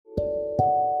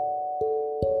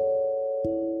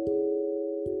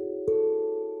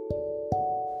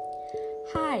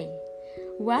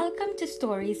Welcome to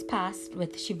Stories Past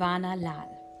with Shivana Lal.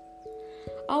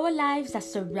 Our lives are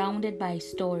surrounded by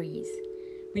stories.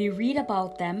 We read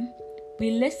about them, we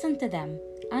listen to them,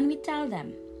 and we tell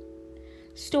them.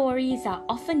 Stories are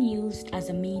often used as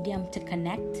a medium to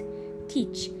connect,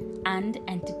 teach, and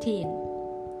entertain.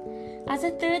 As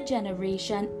a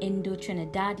third-generation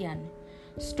Indo-Trinidadian,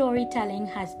 storytelling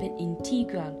has been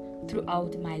integral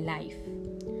throughout my life.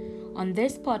 On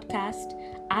this podcast,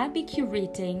 I'll be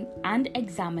curating and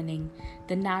examining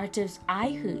the narratives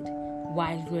I heard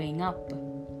while growing up.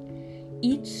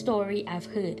 Each story I've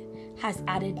heard has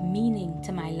added meaning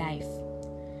to my life.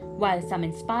 While some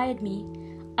inspired me,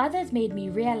 others made me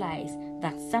realize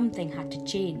that something had to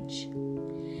change.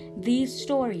 These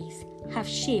stories have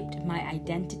shaped my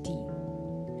identity.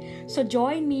 So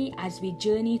join me as we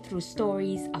journey through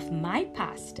stories of my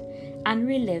past and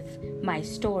relive my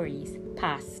stories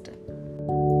past.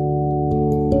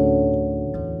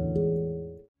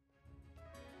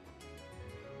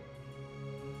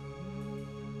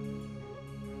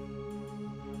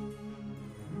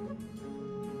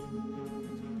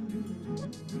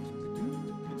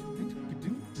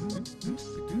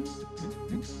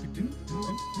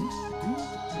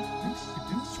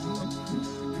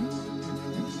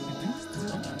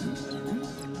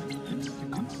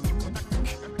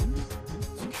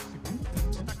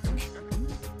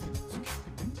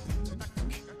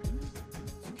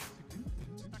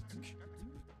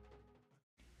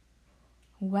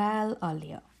 Well,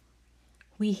 Olio,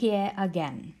 we here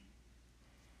again.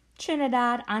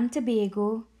 Trinidad and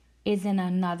Tobago is in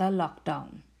another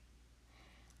lockdown,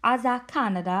 as are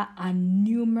Canada and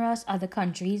numerous other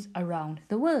countries around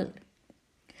the world.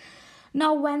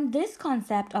 Now, when this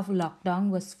concept of lockdown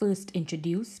was first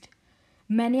introduced,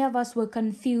 many of us were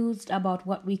confused about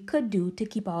what we could do to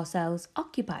keep ourselves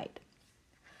occupied.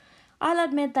 I'll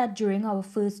admit that during our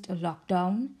first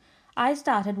lockdown, I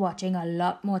started watching a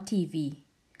lot more TV.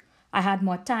 I had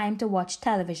more time to watch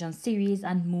television series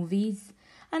and movies,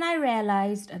 and I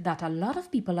realized that a lot of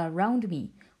people around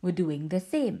me were doing the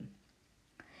same.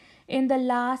 In the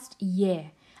last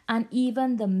year, and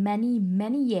even the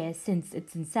many years since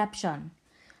its inception,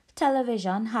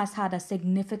 television has had a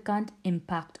significant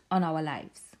impact on our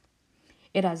lives.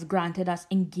 It has granted us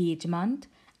engagement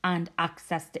and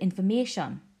access to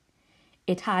information.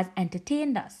 It has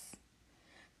entertained us.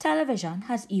 Television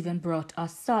has even brought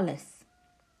us solace.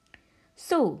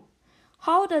 So,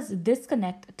 how does this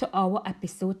connect to our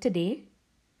episode today?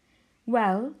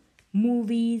 Well,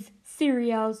 movies,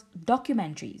 serials,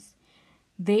 documentaries,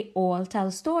 they all tell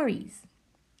stories.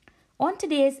 On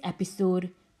today's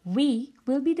episode, we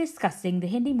will be discussing the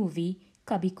Hindi movie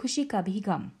Kabhi Khushi Kabhi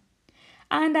Gum.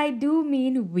 And I do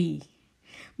mean we,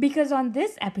 because on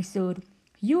this episode,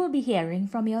 you will be hearing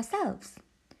from yourselves.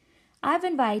 I've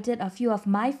invited a few of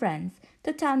my friends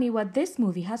to tell me what this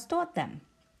movie has taught them.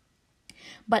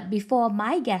 But before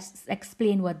my guests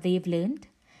explain what they've learned,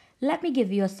 let me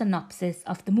give you a synopsis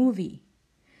of the movie.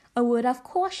 A word of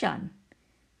caution: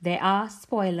 there are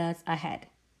spoilers ahead.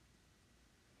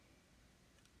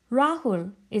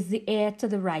 Rahul is the heir to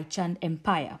the Raichand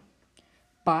Empire.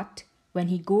 But when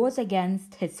he goes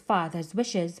against his father's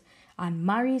wishes and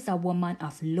marries a woman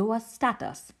of lower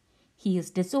status, he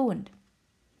is disowned.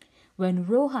 When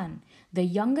Rohan, the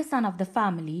younger son of the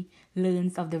family,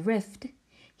 learns of the rift,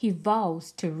 he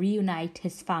vows to reunite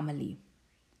his family.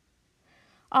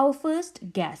 Our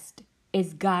first guest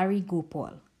is Gary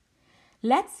Gopal.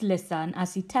 Let's listen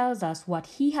as he tells us what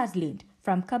he has learned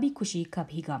from Kabhi Khushi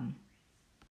Kabhi Gum.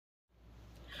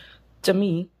 To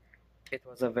me, it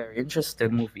was a very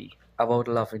interesting movie about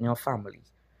love in your family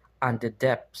and the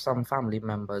depth some family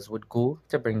members would go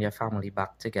to bring their family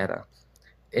back together.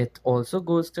 It also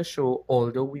goes to show,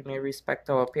 although we may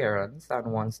respect our parents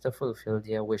and wants to fulfill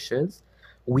their wishes,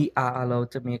 we are allowed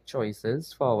to make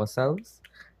choices for ourselves.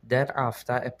 Then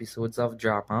after episodes of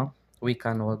drama, we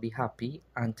can all be happy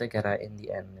and together in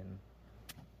the ending.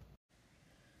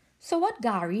 So what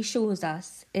Gary shows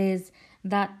us is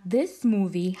that this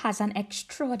movie has an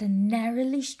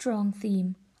extraordinarily strong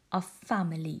theme of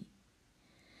family.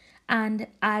 And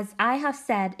as I have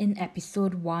said in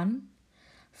episode 1,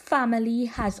 family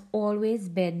has always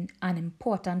been an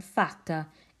important factor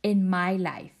in my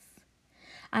life.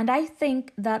 And I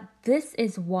think that this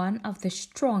is one of the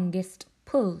strongest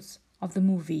pulls of the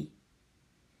movie.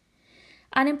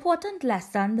 An important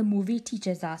lesson the movie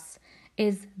teaches us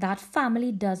is that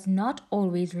family does not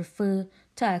always refer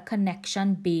to a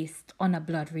connection based on a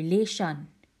blood relation.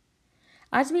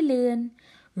 As we learn,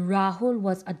 Rahul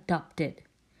was adopted,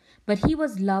 but he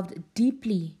was loved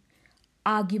deeply,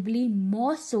 arguably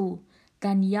more so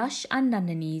than Yash and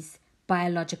Nandini's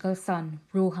biological son,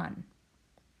 Rohan.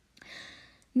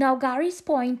 Now, Gary's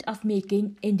point of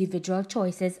making individual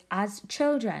choices as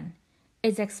children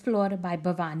is explored by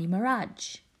Bhavani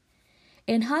Maharaj.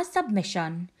 In her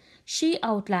submission, she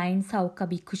outlines how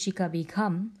Kabhi Khushi Kabhi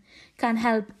Gham can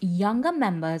help younger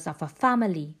members of a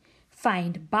family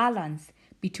find balance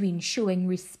between showing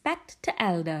respect to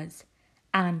elders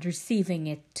and receiving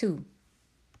it too.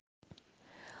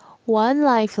 One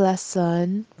life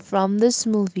lesson from this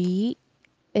movie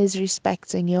is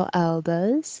respecting your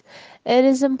elders. It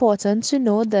is important to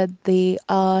know that they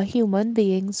are human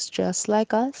beings just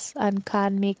like us and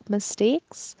can make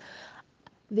mistakes.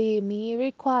 They may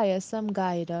require some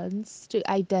guidance to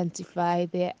identify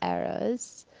their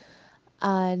errors,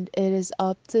 and it is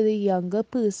up to the younger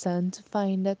person to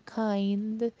find a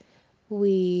kind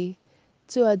way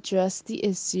to address the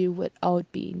issue without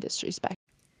being disrespectful.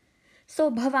 So,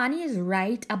 Bhavani is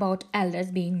right about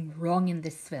elders being wrong in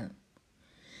this film.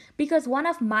 Because one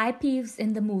of my peeves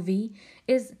in the movie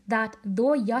is that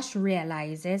though Yash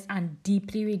realizes and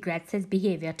deeply regrets his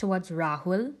behavior towards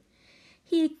Rahul,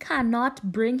 he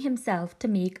cannot bring himself to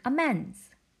make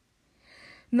amends.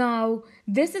 Now,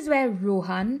 this is where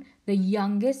Rohan, the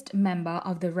youngest member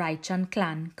of the Raichand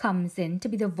clan, comes in to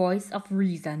be the voice of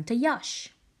reason to Yash.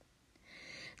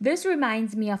 This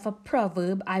reminds me of a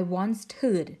proverb I once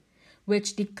heard,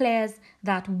 which declares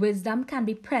that wisdom can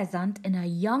be present in a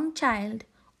young child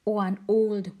or an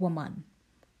old woman.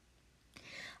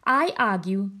 I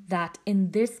argue that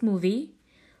in this movie,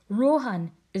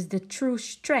 Rohan is the true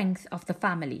strength of the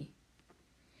family.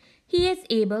 He is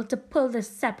able to pull the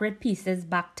separate pieces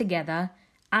back together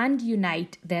and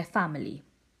unite their family.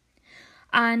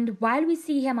 And while we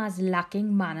see him as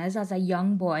lacking manners as a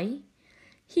young boy,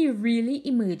 he really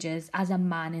emerges as a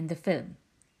man in the film.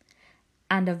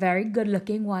 And a very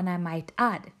good-looking one, I might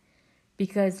add,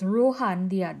 because Rohan,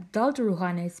 the adult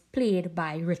Rohan, is played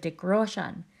by Hrithik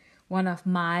Roshan, one of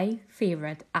my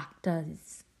favorite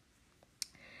actors.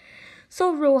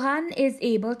 So Rohan is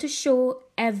able to show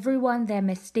everyone their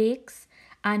mistakes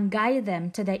and guide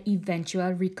them to their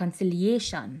eventual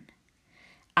reconciliation.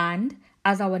 And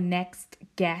as our next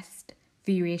guest,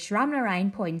 Viresh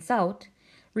Ramnarayan, points out,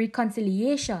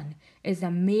 reconciliation is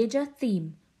a major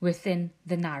theme within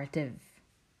the narrative.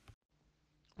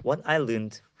 What I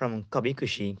learned from Kabhi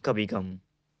Khushi Kabhi Gham.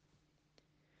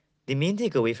 The main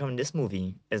takeaway from this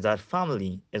movie is that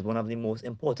family is one of the most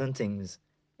important things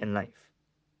in life.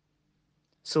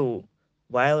 So,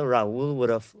 while Rahul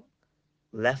would have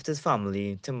left his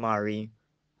family to marry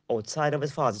outside of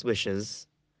his father's wishes,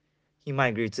 he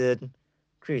migrated,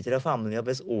 created a family of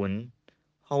his own.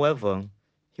 However,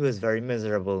 he was very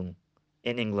miserable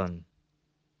in England.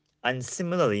 And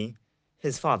similarly,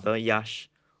 his father, Yash,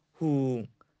 who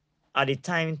at the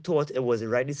time thought it was the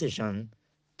right decision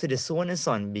to disown his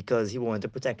son because he wanted to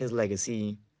protect his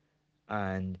legacy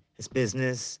and his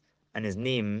business and his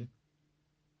name,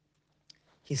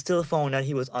 he still found that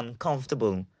he was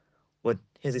uncomfortable with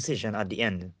his decision at the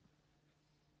end.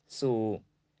 So,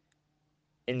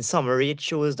 in summary, it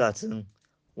shows that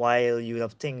while you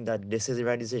have think that this is the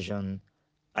right decision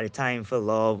at the time for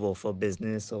love or for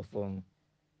business or for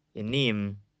your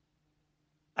name,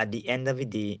 at the end of the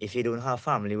day, if you don't have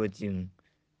family with you,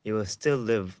 you will still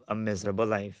live a miserable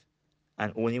life.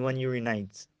 And only when you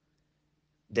unite,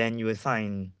 then you will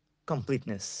find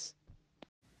completeness.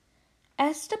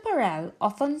 Esther Perel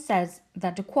often says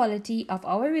that the quality of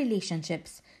our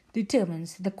relationships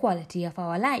determines the quality of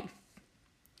our life.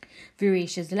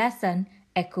 Viresh's lesson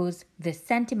echoes this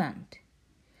sentiment.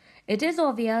 It is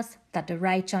obvious that the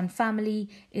Raichand family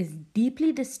is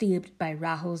deeply disturbed by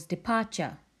Rahul's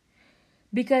departure.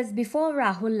 Because before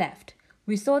Rahul left,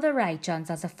 we saw the Raichands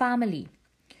as a family.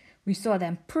 We saw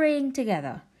them praying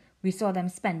together. We saw them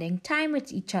spending time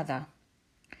with each other.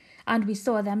 And we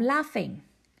saw them laughing.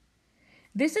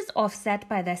 This is offset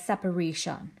by their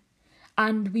separation.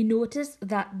 And we notice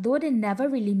that though they never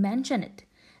really mention it,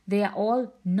 they are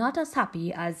all not as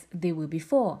happy as they were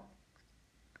before.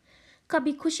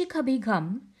 Kabhi Khushi Kabhi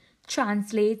Gham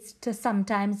translates to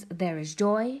sometimes there is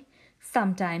joy,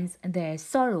 sometimes there is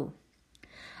sorrow.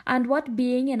 And what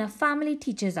being in a family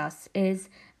teaches us is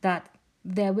that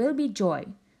there will be joy,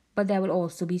 but there will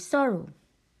also be sorrow.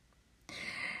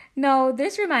 Now,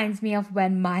 this reminds me of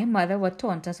when my mother would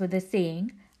taunt us with the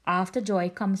saying, after joy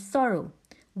comes sorrow,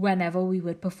 whenever we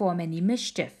would perform any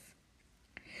mischief.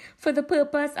 For the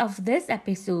purpose of this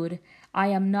episode, I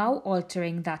am now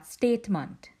altering that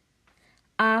statement.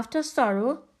 After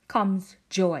sorrow comes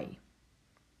joy.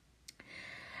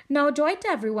 Now, joy to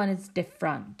everyone is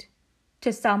different.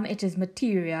 To some, it is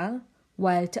material,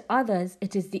 while to others,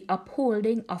 it is the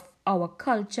upholding of our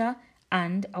culture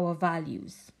and our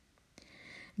values.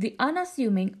 The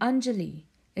unassuming Anjali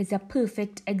is a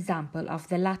perfect example of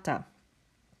the latter.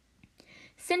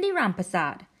 Cindy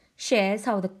Rampersad shares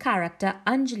how the character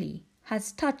Anjali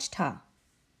has touched her.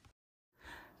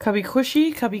 Kabhi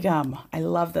Khushi Kabhi Gum. I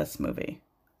love this movie.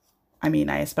 I mean,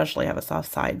 I especially have a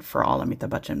soft side for all Amitabh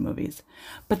Bachchan movies.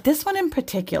 But this one in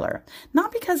particular,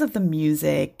 not because of the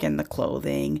music and the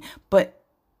clothing,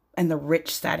 and the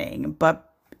rich setting,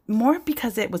 but more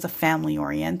because it was a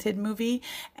family-oriented movie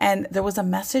and there was a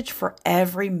message for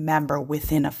every member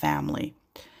within a family.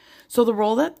 So the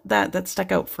role that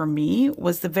stuck out for me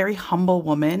was the very humble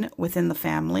woman within the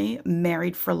family,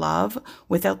 married for love,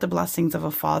 without the blessings of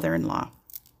a father-in-law.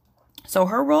 So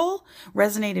her role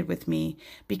resonated with me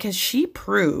because she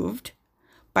proved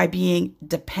by being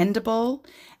dependable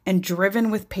and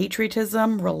driven with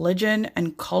patriotism, religion,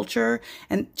 and culture,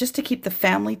 and just to keep the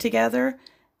family together,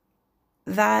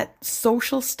 that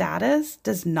social status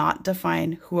does not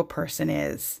define who a person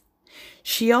is.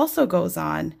 She also goes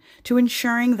on to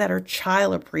ensuring that her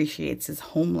child appreciates his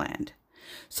homeland.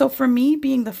 So for me,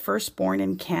 being the firstborn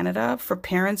in Canada for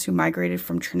parents who migrated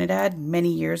from Trinidad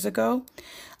many years ago,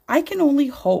 I can only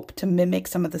hope to mimic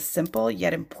some of the simple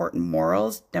yet important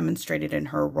morals demonstrated in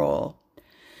her role.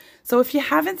 So if you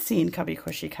haven't seen Kabhi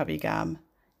Khushi Kabhi Gum,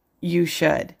 you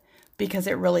should, because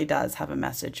it really does have a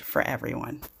message for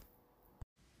everyone.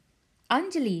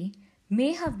 Anjali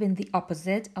may have been the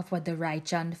opposite of what the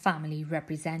Raichand family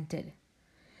represented,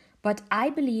 but I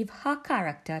believe her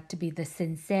character to be the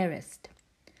sincerest.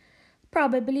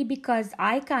 Probably because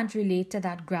I can't relate to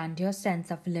that grandeur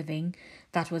sense of living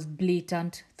that was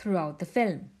blatant throughout the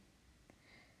film.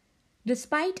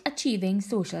 Despite achieving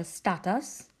social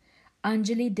status,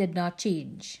 Anjali did not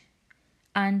change,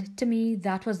 and to me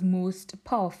that was most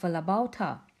powerful about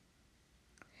her.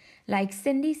 Like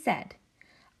Cindy said,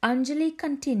 Anjali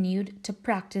continued to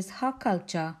practice her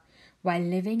culture while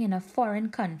living in a foreign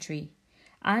country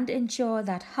and ensure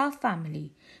that her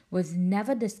family was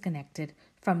never disconnected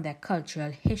from their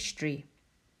cultural history.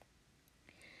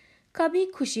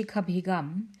 Kabhi Khushi Kabhi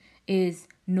Gum is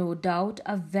no doubt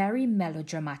a very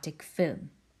melodramatic film.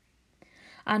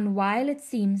 And while it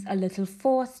seems a little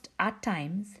forced at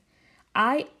times,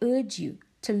 I urge you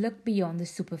to look beyond the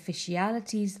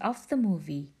superficialities of the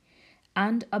movie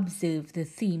and observe the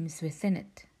themes within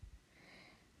it.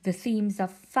 The themes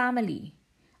of family,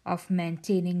 of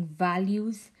maintaining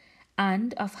values,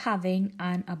 and of having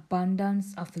an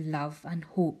abundance of love and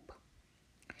hope.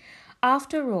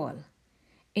 After all,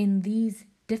 in these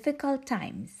difficult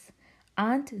times,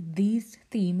 aren't these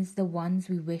themes the ones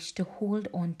we wish to hold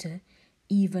on to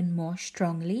even more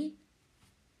strongly?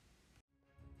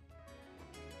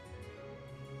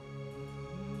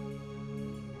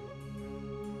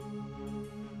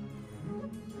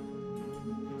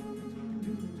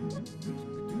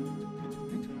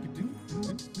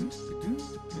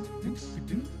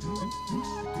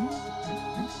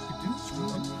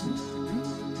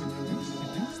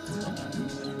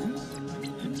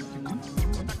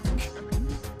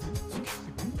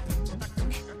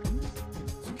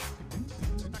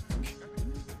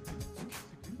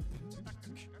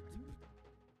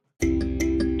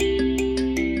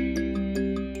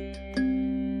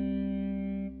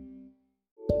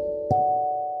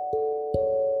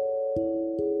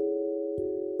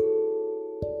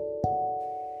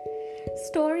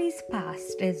 Stories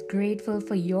Past is grateful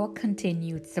for your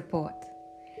continued support.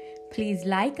 Please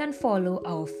like and follow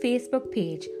our Facebook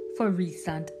page for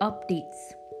recent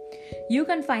updates. You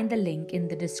can find the link in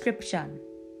the description.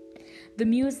 The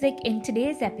music in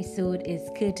today's episode is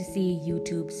courtesy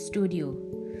YouTube Studio.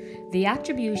 The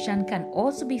attribution can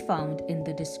also be found in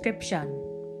the description.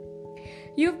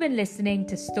 You've been listening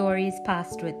to Stories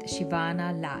Past with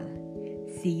Shivana Lal.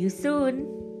 See you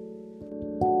soon.